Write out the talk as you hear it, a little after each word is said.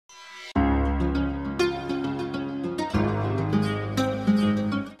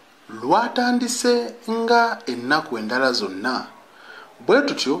lwatandise nga ennaku endala zonna. Bwe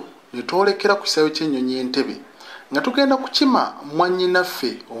tutyo ne twolekera ku kisaawe ky'ennyonyi Entebbe nga tugenda kukima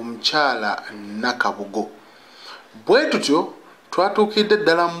mwannyinaffe omukyala Nakabugo. Bwe tutyo twatuukidde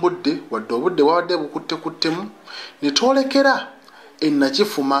ddala mu budde wadde obudde bwabadde bukuttekuttemu ne twolekera e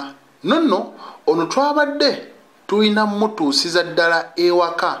Nakifuma. Nonno ono twabadde tulina mutuusiza ddala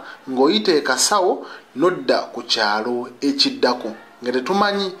ewaka ng'oyita e Kasawo n'odda ku kyalo ekiddako nga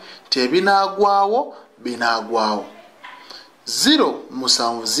tetumanyi nti ebinaagwawo binaagwawo.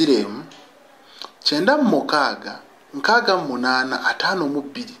 070 9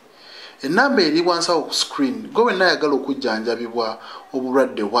 6 ennamba eri wansi awo ku screen gwe wenna ayagala okujjanjabibwa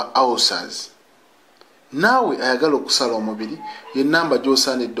obulwadde bwa ulcers. Naawe ayagala okusala omubiri y'ennamba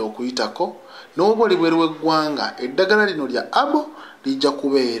gy'osaanidde okuyitako, n'oba oli bweru w'eggwanga eddagala lino lya abo lijja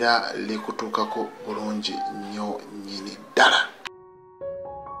kubeera likutuukako bulungi nnyo nnyini ddala.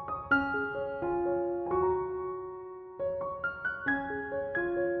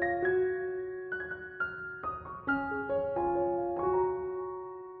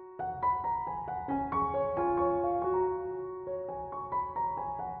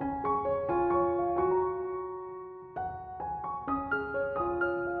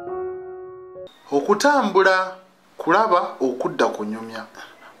 Okutambula kulaba okudda kunyumya.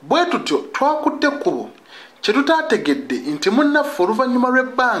 Bwe tutyo twakutte ekkubo kye tutaategedde nti munnaffe oluvannyuma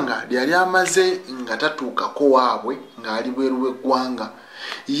lw'ebbanga lyali amaze nga tatuukako waabwe ng'ali bweru w'eggwanga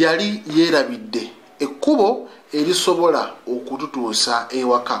yali yeerabidde ekkubo erisobola okututuusa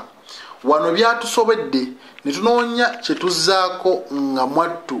ewaka. Wano byatusobedde ne tunoonya kye tuzzaako nga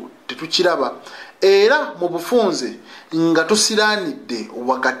mwattu tetukiraba era mu bufunze nga tusiraanidde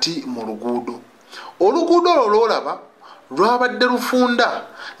wakati mu luguudo. Oluguudo olwo lw'olaba lwabadde lufunda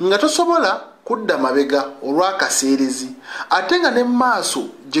nga tosobola kudda mabega olw'akaseerezi ate nga ne maaso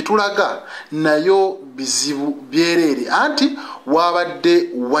gye tulaga nayo bizibu byereere anti wabadde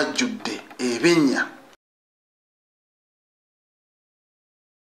wajjudde ebinnya.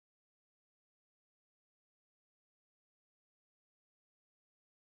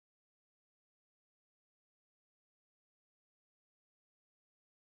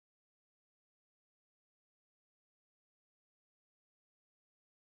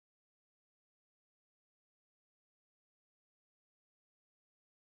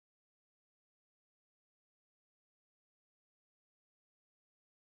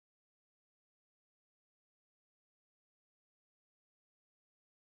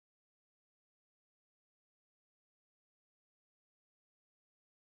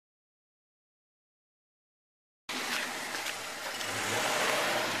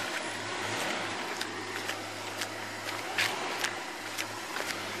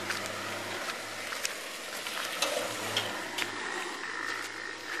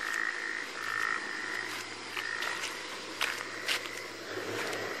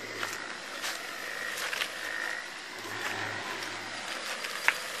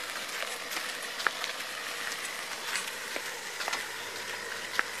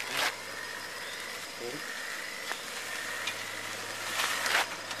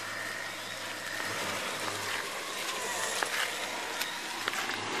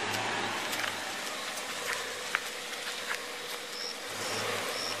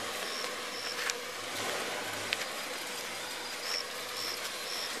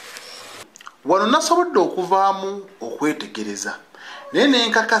 Wano nasobodde okuvaamu okwetegereza naye ne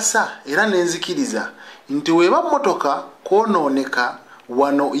nkakasa era ne nzikiriza nti weeba mmotoka kwonooneka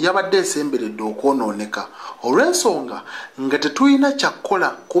wano yabadde esemberedde okwonooneka olw'ensonga nga tetulina kyakkola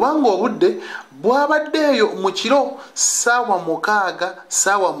kubanga obudde bwabaddeeyo mu kiro ssaawa 6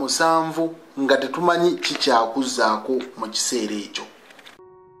 ssaawa 7 nga tetumanyi kikyakuzzaako mu kiseera ekyo.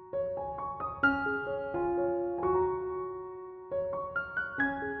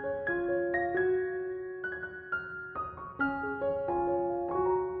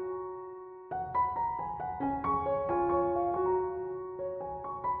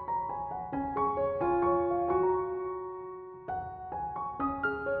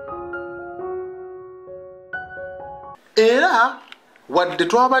 Era wadde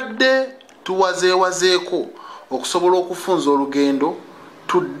twabadde tuwazeewazeeko okusobola okufunza olugendo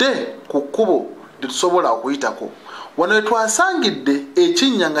tudde ku kkubo lyetusobola okuyitako. Wano we twasangidde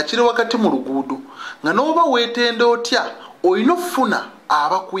ekinnya nga kiri wakati mu luguudo nga n'oba weetenda otya olina okufuna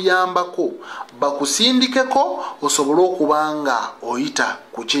abakuyambako bakusindikeko osobole okuba nga oyita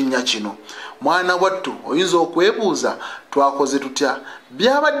ku kinnya kino. Mwana wattu oyinza okwebuuza twakoze tutya?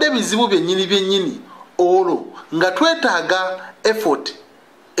 Byabadde bizibu byennyini olwo nga twetaaga effort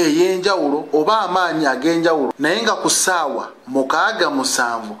ey'enjawulo oba amaanyi ag'enjawulo naye nga ku ssaawa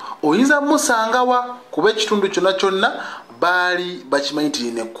 6-7 oyinza musangawa kuba ekitundu kyonna kyonna baali bakimanyi nti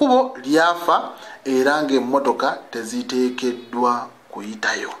lino ekkubo lyafa era ng'emmotoka teziteekeddwa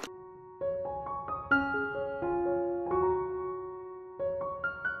kuyitayo.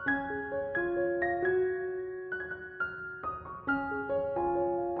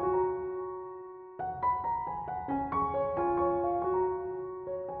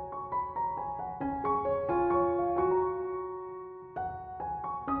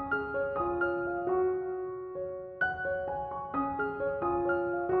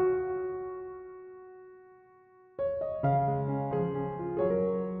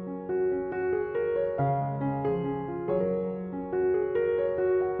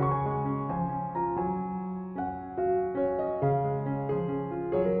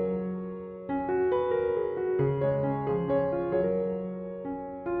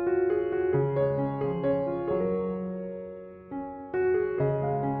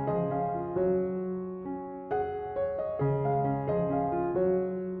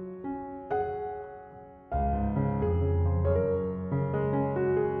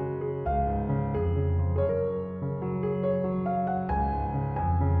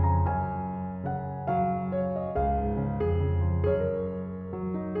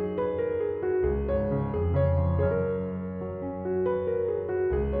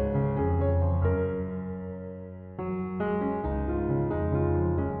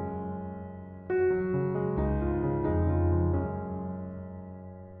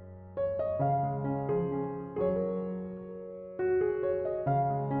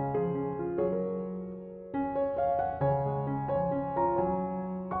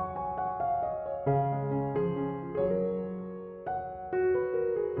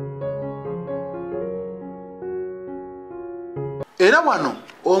 Era wano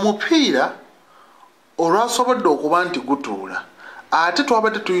omupiira olwasobodde okuba nti gutuula ate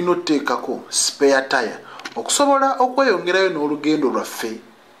twabadde tulina oteekako spare tire okusobola okweyongerayo n'olugendo lwaffe.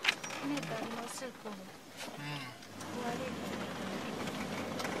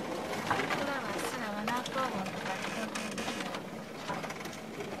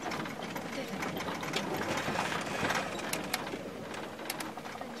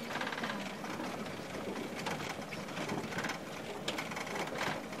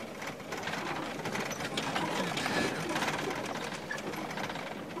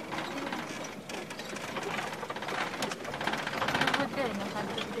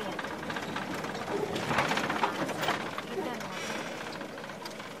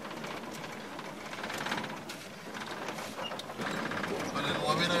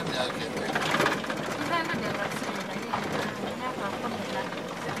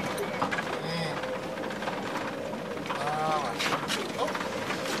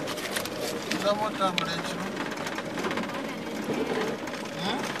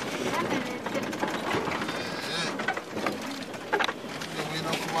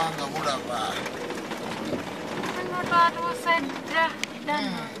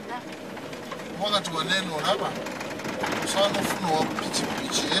 Wakati wa neno hapa sana ufuno wa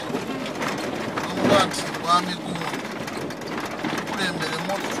pichipichi n'omubanti wa migumu kulembere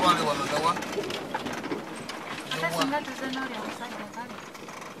moto twale wanadawa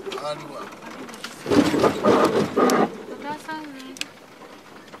aliwa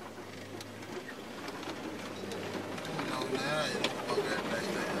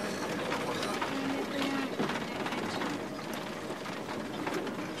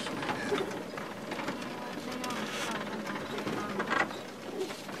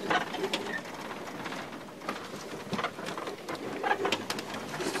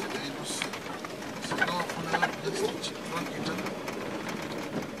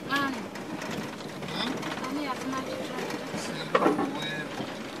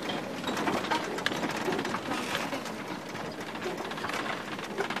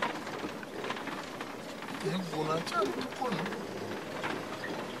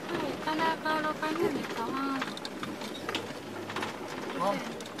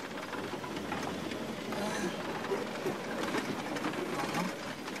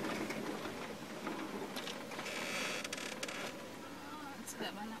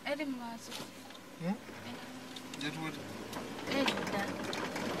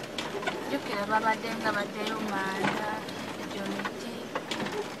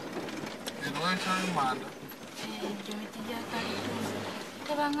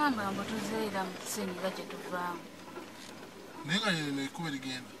Nenga yene kubera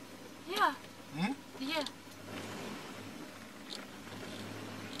igenda. Yeah. Yeah.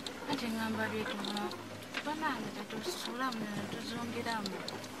 Ati ngamba byetu banange tetusulamu ne tuzungiramu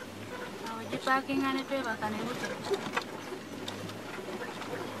awo gipakinga ne twebaka ne bute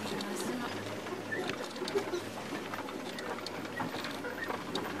mazima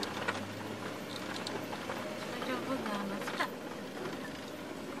ekyokugamba tuta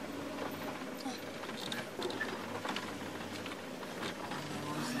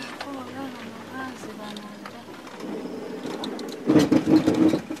olona muganzi bananda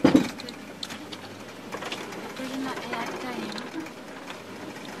tulina airtime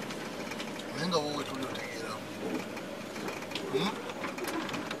naye nga wowe tuli otegeeramu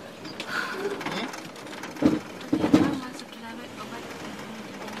amaaso tulabe oba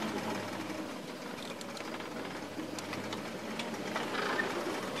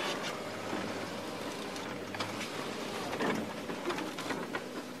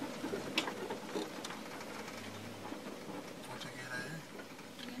otegeerayo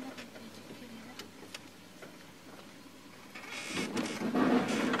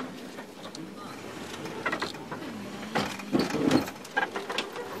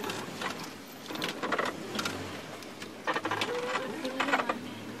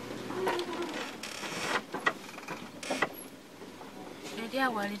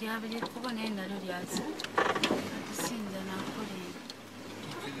eryawali lyabiri kuba naye nalyo lyazi atusinza nakolenga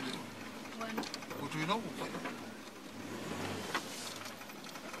wano otulina okukira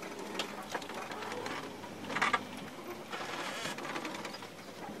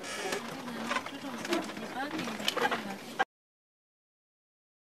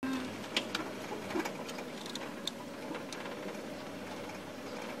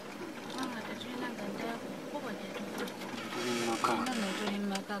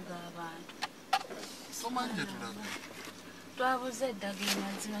somanyi gye tulaga twabuze eddagala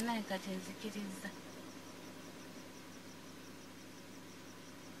mazima naye kati nzikiriza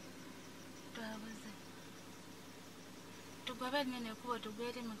twabuze tugobe nnene ekubo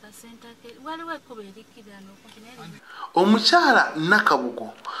tugwere mu kasenta ke waliwo ekkubo erikkirana okumpi naye omukyala Nakabugo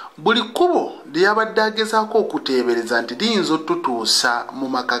buli kkubo lyabadde agezaako okuteebereza nti liyinza otutuusa mu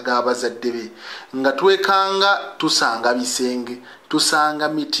maka g'abazadde be nga twekanga tusanga bisenge tusanga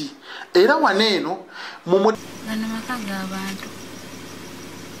miti era wano eno gano maka g'abantu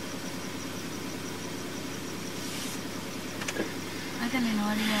ate neno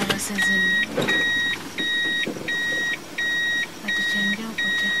waliyo abasezi kati kyendya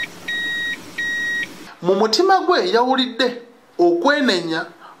okutya mu mutima gwe yawulidde okwenenya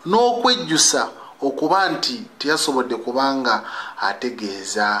n'okwejjusa okuba nti teyasobodde kubanga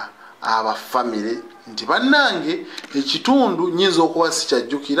ategeeza abafamire nti bannange ekitundu nyinza okuba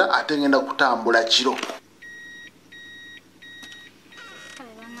sikyajjukira ate ngenda kutambula kiro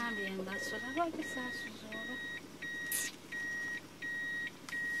kale bangambye ngasola lwaki saasuza oba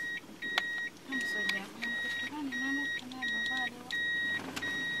omusajja akunkutubaninamutunababaaliwo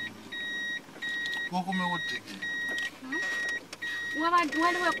wakomewo ttegere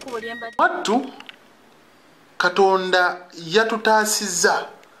waliwo ekkubo lyembadde wattu Katonda yatutaasizza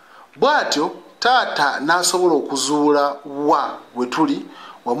bw'atyo taata n'asobola okuzuula wa we tuli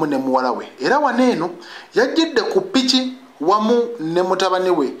wamu ne muwala we era wano eno yajjidde ku ppiki wamu ne mutabani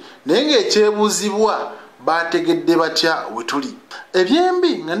we naye ng'ekyebuuzibwa baategedde batya we tuli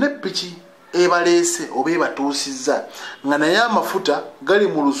ebyembi nga ne ppiki ebaleese oba ebatuusizza nga naye amafuta gali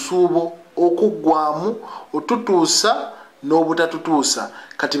mu lusuubo okuggwamu otutuusa n'obutatutuusa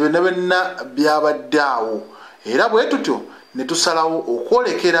kati byonna byonna byabadde awo era bwe tutyo ne tusalawo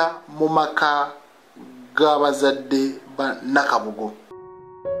okwolekera mu maka g'abazadde ba Nakabugo.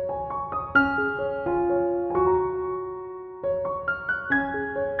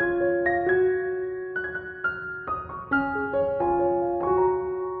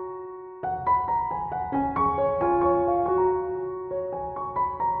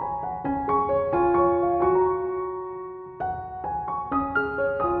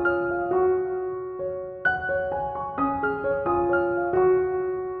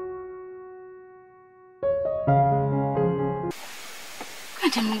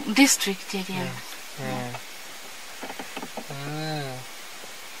 District area.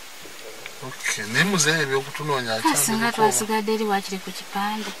 Okay, naye muzeeyi ebyokutunoonya singa twasigadde eri wakiri ku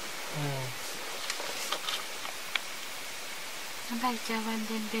kipande mba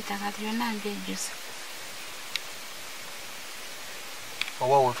kyabadde mpeta kati byonna mbyejjusa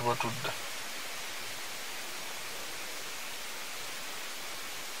oba we tuba tudda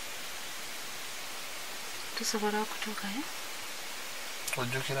tusobola okutuukayo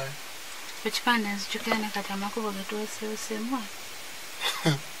ojjukirayo ekipande nzijjukira ne kati amakubo getweseeseemu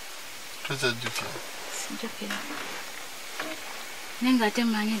tokyajjukira sijjukira nenga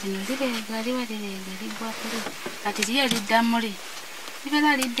temanyi lino lireega liwa lireega ligwa kuli kati liye lidda muli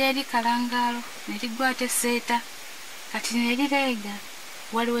libera lidda eri kalangaalo ne ligwa ate seeta kati ne lireega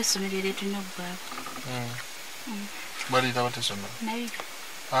waliwo essomero eryetulina okugwako baliyita bate essomero nabiga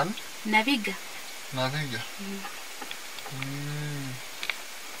ani nabiga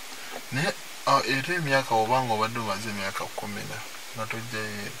naye era emyaka obanga obadde omaze emyaka 10 nga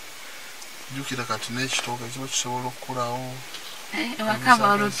tojjayo jjukira kati n'ekitooke kiba kisobola okukulawo ewaka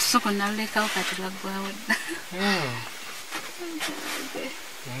olusuku nalulekawo kati lwaggwawo dda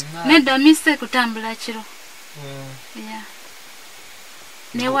nedda mise kutambula kiro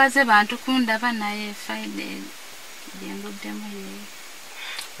newaze bantu kundaba naye faide gyenguddemu yeeyo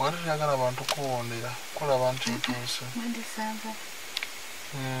wali tuyagala abantu kuwondera kulaba nti ntuuse mwendisamba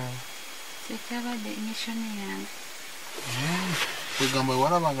sekyabadde emishoni yange kwegamba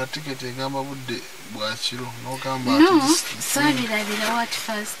walabanga tiketi egamba budde bwakiro nogamba saabirabira what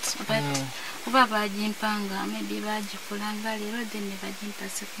first but kuba bagimpanga maybe bagikulanga leero then ne bagimpa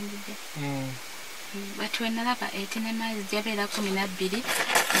second day but wenalaba 18 miles jabeera 12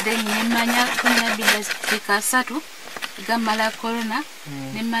 then nemanya 12 dakiika 3 gamala corona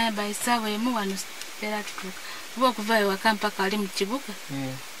nemanya baisaawa emu wano beera tutuuka kuba okuva ewaka mpaka ali mu kibuga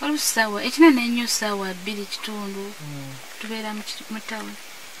olusaawa ekinene ennyo saawa 2 kitundu tubeera mu tawuni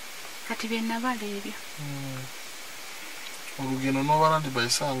kati byenabala ebyo olugendo n'obala nti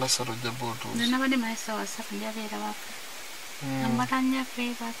baisanga 3 ojja bootuusi nze nabadde maisaawa 3 njabeera waka amala nnyako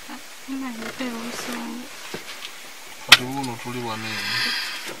ewaka nnaliko obusungu kati buno tuli waneeni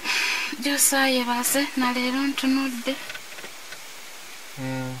gyosaaye baase naleero ntunudde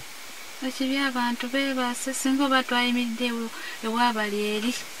ekibi abantu beebaase singa oba twayimiridde ewabali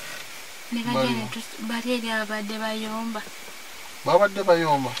eri ne bajja bali eri abadde bayomba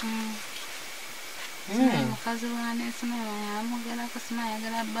mukazi wane simayamugeraku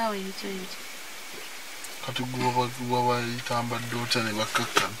simayagala bbaawe ebikyo ebikyo kati gwabayitambadde otya ne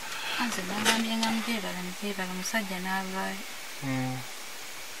bakkakkana anze nagambye nga mujeebala musajja n'avaayo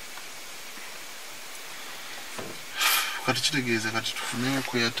kati kitegeeza kati tufune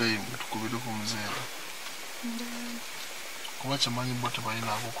kuyatayimu tukubire ku muzeera kuba kyamanyi bo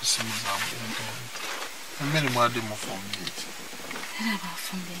tebalinaako ku simu zaabwe emmere mwadde mufumbye eki era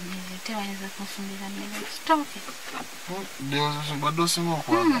bafumba emmere tebayinza kunfumbira mmere kitooke badde osinga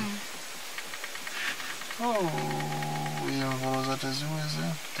okwagala envoloza teziweze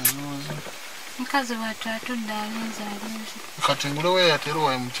mukazi wattu atudde alinze kati ngulewo yatera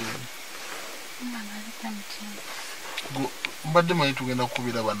owaye mukyere alita mukyere mbadde manyi tugenda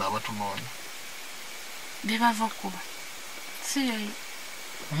kukubira bano abatunoonya bebava okuba siyo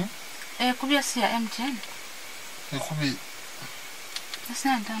ekubya si ya MTN ekubi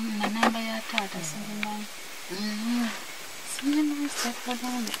esanta na namba ya taata singimanyi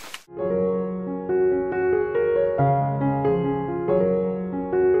sekaganda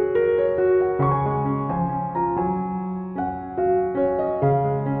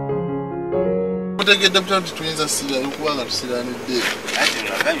mutegedde buta nti tuyinza sirayo kubanga tusiranidde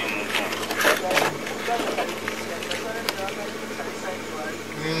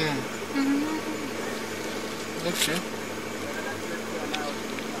okay.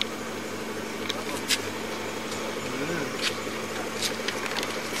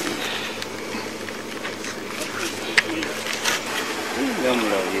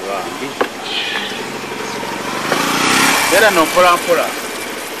 Era no mpola.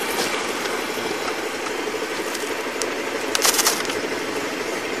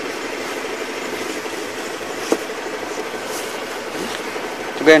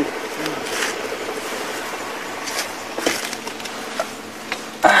 Ben.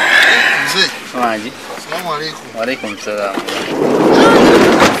 Maji. Assalamu alaikum. Wa alaikum salam.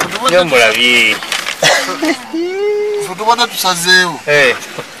 Yo mulabi. Futubada tusazeewo.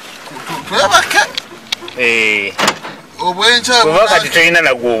 Twebake. Obwencha kuba kati tulina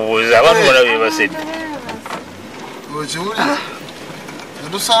nagubuuza abantu balabe basedde. Okiwulira?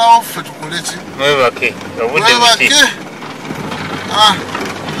 Tusalawo ffe tukole ki? Mwebake. Obudde buti.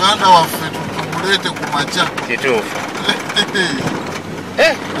 Ganda waffe tumuleete ku makya. Kituufu.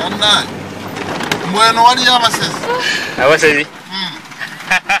 Annaye. Mweno waliyo abasezi? Abasezi?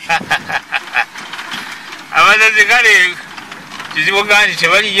 Abasezi kale kizibu gandi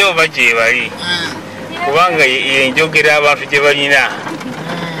tebaliyo oba gye bali. Kubanga yenjogera abantu gye balina.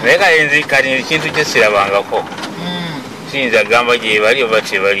 Naye kale nze kati ekintu kye sirabangako. Kiyinza gamba gye bali oba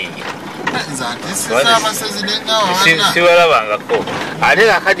tebaliyo. Sibalabangako. Ate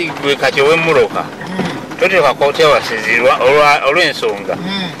kakati gwe kati ow'emmuloka toteeka kootya abasezi olw'ensonga.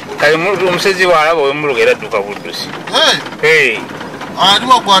 Kale omusezi bw'alaba ow'emmuloka era adduka buddusi.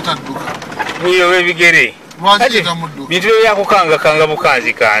 aliwo gwatadduka buyo webigere lwaki tamudduka bintu byakukanga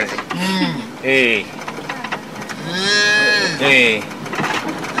bukanzi kanzi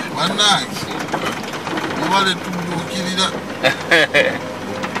bannange mubale tudduukirira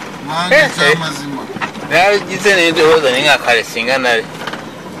mange kyamazima nagize nendowooza naye nga kale singa nale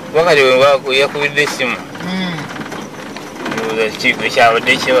wakati yakubidde essimu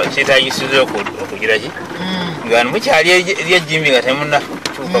kyabadde kyetagisiza okugira ki nga mukyali eryejjimbi nga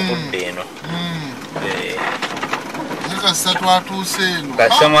temunatuuka kudda eno kasa twatuuse eno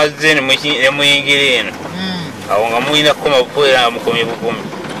kasa mwazze nemuyingira eno awo nga mulina kukoma bupoera nga mukomye bukomi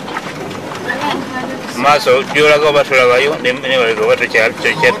maaso gyolaga oba tolabayo nebalaga oba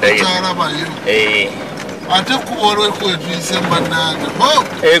tokyaddayo ate ekkuba olwekuba etuyise mbannange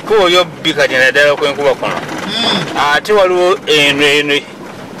ekkuba lyobbi kati naddala kwenkuba kono ate waliwo eno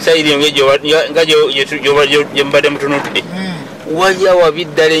sayiri nga gyembadde mutunudde wajja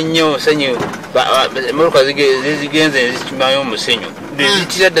wabiddala ennyo sanyu emmotoka zigenze nezikimayo omusenyu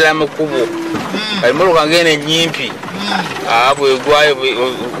zitira ddala amakubo emmotoka ngene ennyimpi bwegwayo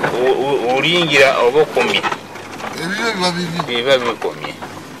olingira oba okomye biba bikomye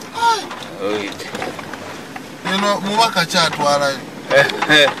eno mubaka kyatwalayo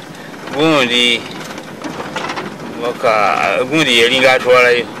gundi yalinga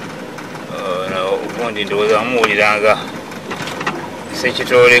atwalayo gundi ndowooza wamuwuliranga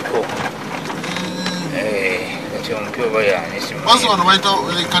sekitooleko kati omupya oba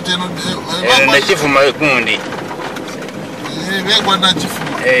yanekifuma gundi begwa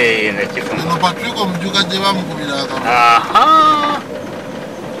nakifuma nakifuma eno patrika omujuka gye bamukubiranga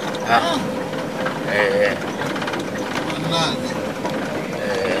bannange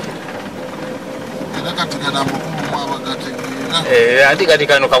era kati gana amakubo mwabagategeera anti kati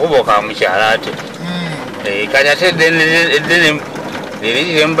kano kakubo ka mukyala ate kati ate eddene liri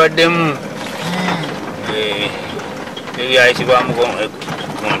lyembaddemu eryayitibwamu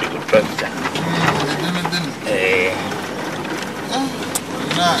gundi ku tractor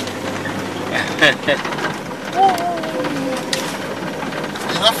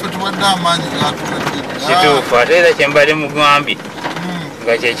era ffe tuwadde amaanyi kituufu ate era kyembadde mugambye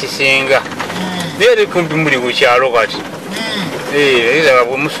nga kyekisinga naye eri kumpi muli ku kyalo kati eraba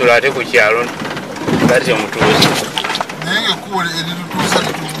bwemusula ate ku kyalo kati temutuuze naye ngaekkubo eritutuusa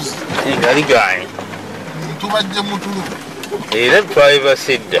litubuze nga liganye tubajje mutulu era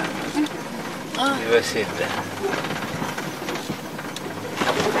twabibasedda bibasedda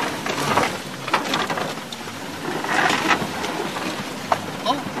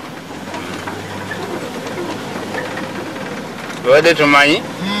tubadde tumanyi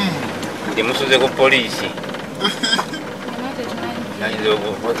nti musuze ku poliisi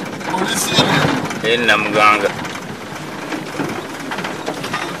namuganga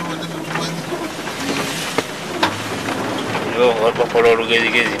bakola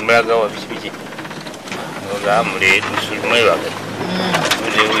olugezigezi mulaga wa pikipiki gamwebage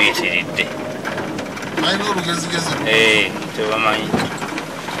muzewuyisiridde tebamanyi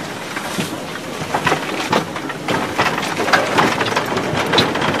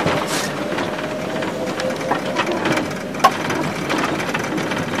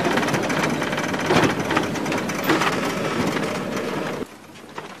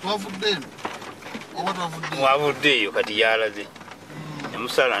wavuddeeyo kati yalaze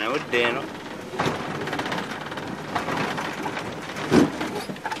emusala newudde eno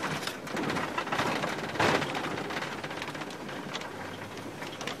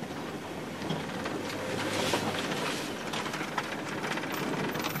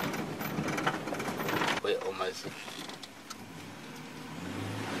omaze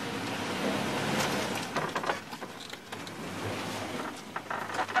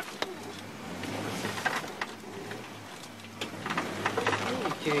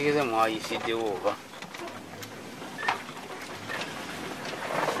kiregeze mwayisiddewo oba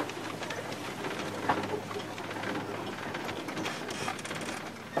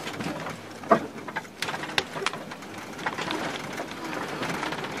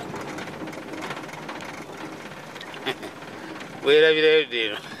werabirayo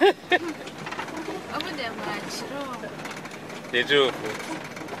ddeeno tetuufu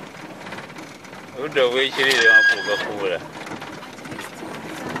obudde obwekirere wakuugakubula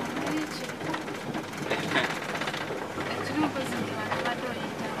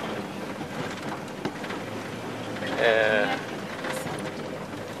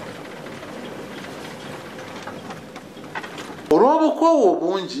olw'obukoowu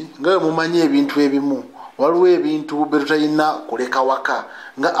obungi nga bwe mumanyi ebintu ebimu waliwo ebintu bye tutalina kuleka waka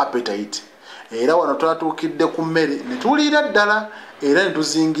nga appetite era wano twatuukidde ku mmere ne tuwulira ddala era ne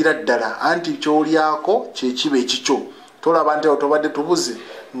tuzingira ddala anti kyolyako kyekiba ekikyo. Tolaba nti tobadde tubuze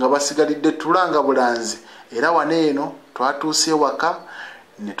nga basigalidde tulanga bulanzi, era wano eno twatuuse ewaka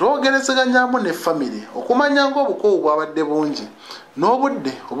ne twogerezeganyaamu ne famire okumanya ng'obukoowu bwabadde bungi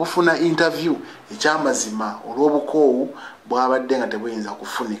n'obudde obufuna interview ekyamazima olw'obukoowu bwabadde nga tebuyinza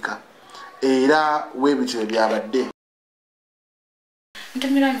kufunika, era weebityo byabadde.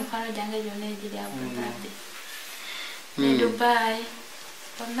 Ntumira mikwano gyange gyonna egiri abudde ne Dubai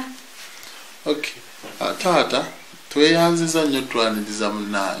wonna. Okay, taata tweyanziza nnyo twaniriza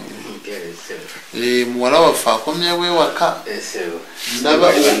munnange. Muwala waffe akomyewo ewaka. Ndaba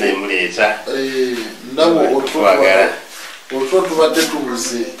otwo tubadde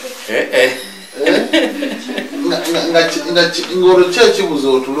tubuze. Ng'olwo ki ekibuze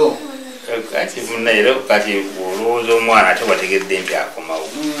otulo? Kati munnaera kati olowooza omwana ate wategedde nti akomawo.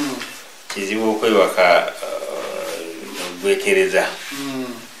 Kizibu okwewaka gwekereza.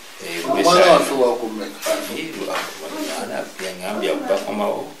 Omwana waffe wakumeka. Yangambye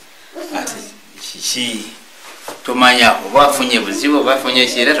bakomawo ati kiki tomanya oba afunye buzibu oba afunye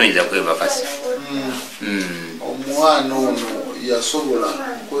ki era toyinza kwebakasi. Omwana ono yasobola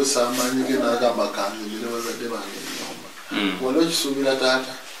okukozesa amaanyi ge n'agamba kanzimire bazadde bange ennyumba. Wali okisuubira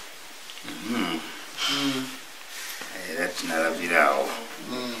taata? Era tunalabiraawo.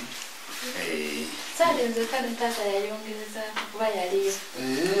 Saalinze kale taata yayongereza kuba yaliyo.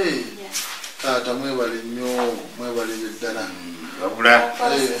 Taata mwebale nnyo, mwebalire ddala. Wabula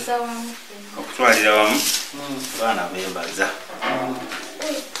okutwalira wamu abaana beebaza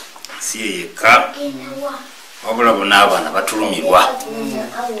si ye yekka, wabula bonna abaana batulumirwa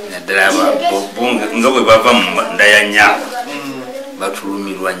naddala nga bwe bava mu nda ya nnyaawe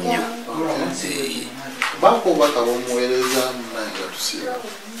batulumirwa nnyo. Bakobaka bamuweereza munange tusiiba.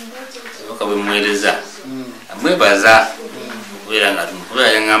 Baka bwemuweereza amwebaza okubeera nga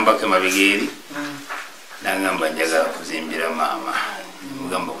tumukubeera yaŋŋambako emabega eri n'aŋŋamba njagala kuzimbira maama.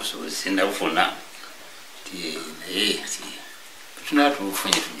 Mugamba obusobozi sindabufuna naye tunaba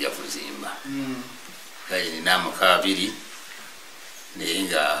tubufunye tujja kuzimba. Kale nina amaka abiri naye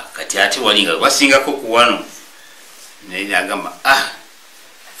nga kati ate wali nga basingako ku wano naye n'agamba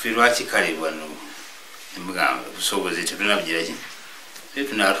ffe lwaki kale wano emugamba obusobozi tetunabugiraki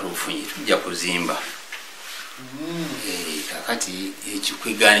tunaba tubufunye tujja kuzimba. Kakati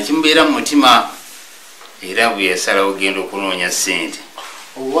ekikwegane kimubeera mu mutima era bwe yasalawo genda okunoonya ssente.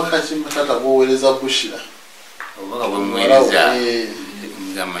 Obubaka kimutata bwoweereza bushira? Obubaka bwemuweereza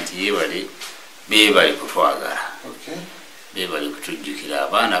mugamba nti yeebale beebale kutwagala, beebale kutujjukira.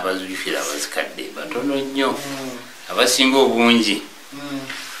 Abaana abazijukira abazikadde batono nnyo, abasinga obungi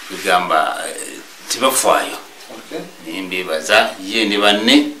kwegamba tebafaayo. Naye mbeebaza ye ne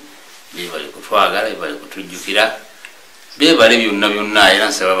banne beebale kutwagala, beebale kutujjukira, beebale byonna byonna era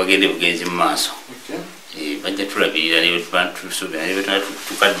nsaba bagende bugenzi mu maaso. Bajja tulabirira nebetusuubira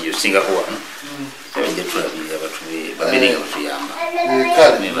nebetukaddiyo singako wano bajja tulabirira babeere nga batuyamba.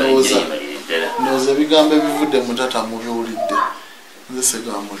 Ndowooza ebigambo ebivudde mutata mubiwulidde. Nze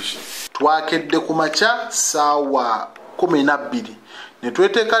segambulisha. Twakedde ku makya ssaawa 12 ne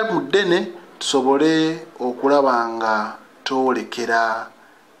tweteeka mu ddene tusobole okulaba nga twolekera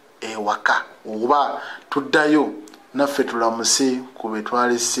ewaka oba tuddayo naffe tulamuse ku be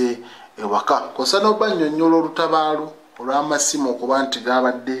twalese ewaka. Kosa n'oba nnyonnyola olutabaalo olw'amasimu okuba nti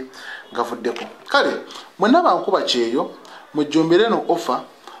gaabadde gavuddeko. Kale mwenna bankuba kyeyo mujjumbire eno ofa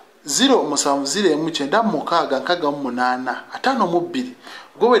 070966852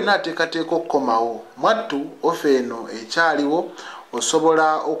 gwe wenna ateekateeka okukomawo mwattu ofa eno ekyaliwo.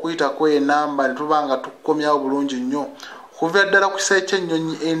 Osobola okuyitako enamba ne tuba nga tukukomyawo bulungi nnyo okuva ddala ku kisaawe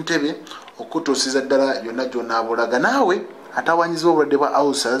ky'ennyonyi Entebbe okutuusiza ddala yonna gy'onaabulaga. Naawe atawanyiza obulwadde bwa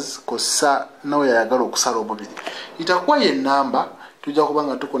ulcers kossa nawe yayagala okusala omubiri, itakuwa ye ennamba tujja kuba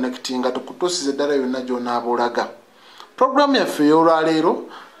nga tuconnectinga tukutuusiza ddala yonna gy'onaabulaga. Programu yaffe ey'olwaleero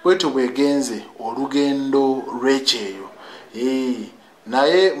bwetyo bwegenze olugendo lw'ekyeyo.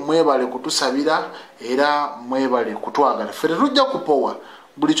 Naye mwebale kutusabira era mwebale kutwagala. Ffe tetujja kupowa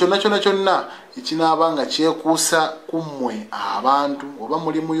buli kyonna ekinaaba nga kyekuusa ku mmwe abantu, oba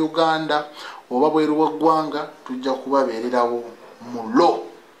muli mu Uganda oba bweru w'eggwanga, tujja kubabeererawo mu lo.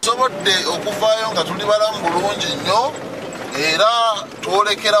 Tusobodde okuvaayo nga tuli balamu bulungi nnyo era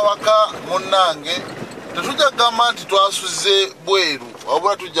twolekera waka munnange. Tetujja kugamba nti twasuze bweru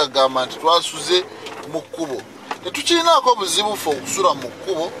wabula tujja kugamba nti twasuze mu kkubo. Tetukirinaako buzibu ffe okusula mu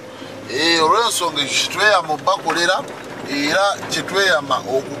kkubo olw'ensonga ekyo kyetweyama obbakolera era kyetweyama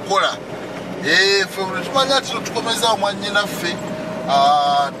okukola. Ffe buli tumanya nti tukomeza omwannyinaffe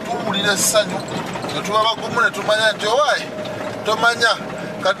tuwulira essanyu ne tuba bagumu ne tumanya nti owaayi tomanya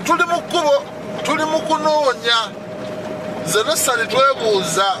kati tuli mu kkubo tuli mu kunoonya nze nesali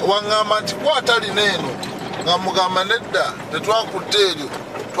twebuuza waŋŋamba nti kwata lino eno nga mugamba nedda tetwakutte eryo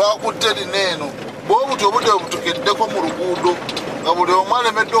twakutte lino eno bwobutyo obudde butukeddeko mu luguudo nga buli omu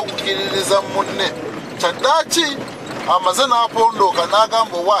alemedde okukkiririza munne kyaddaaki amaze n'apondooka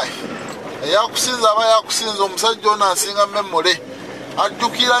n'agamba owaayi eyakusinza aba yakusinza omusajja ono asinga memole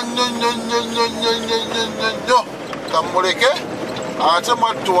ajjukira nnyo kamuleke ate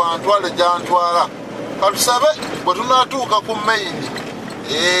mwattu wantwale gyantwala katusabe bwe tunaatuuka ku meyini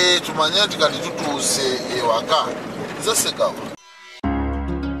tumanye nti kati tutuuse ewaka nze Ssegawa.